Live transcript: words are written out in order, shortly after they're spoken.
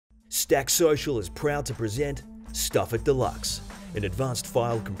StackSocial is proud to present Stuffit Deluxe, an advanced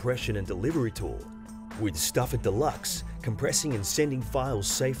file compression and delivery tool. With Stuffit Deluxe, compressing and sending files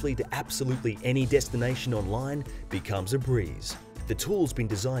safely to absolutely any destination online becomes a breeze. The tool's been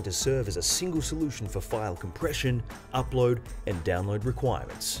designed to serve as a single solution for file compression, upload, and download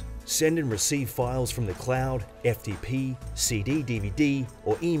requirements. Send and receive files from the cloud, FTP, CD, DVD,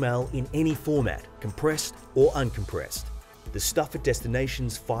 or email in any format, compressed or uncompressed. The StuffIt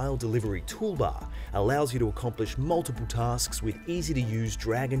Destinations File Delivery Toolbar allows you to accomplish multiple tasks with easy-to-use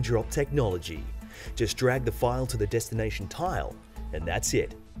drag-and-drop technology. Just drag the file to the destination tile, and that's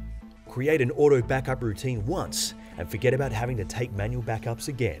it. Create an auto backup routine once, and forget about having to take manual backups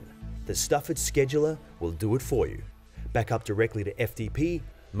again. The StuffIt Scheduler will do it for you. Back up directly to FTP,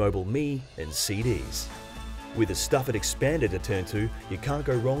 MobileMe, and CDs. With a StuffIt Expander to turn to, you can't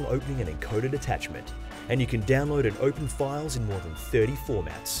go wrong opening an encoded attachment. And you can download and open files in more than 30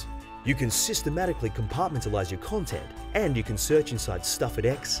 formats. You can systematically compartmentalize your content, and you can search inside StuffIt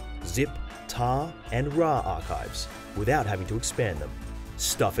X, zip, tar, and RAR archives without having to expand them.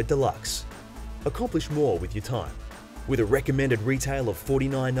 StuffIt Deluxe. Accomplish more with your time. With a recommended retail of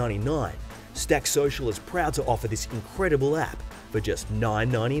 $49.99, StackSocial is proud to offer this incredible app for just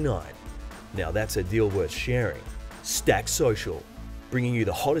 $9.99. Now that's a deal worth sharing. StackSocial, bringing you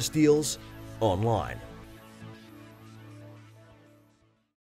the hottest deals online.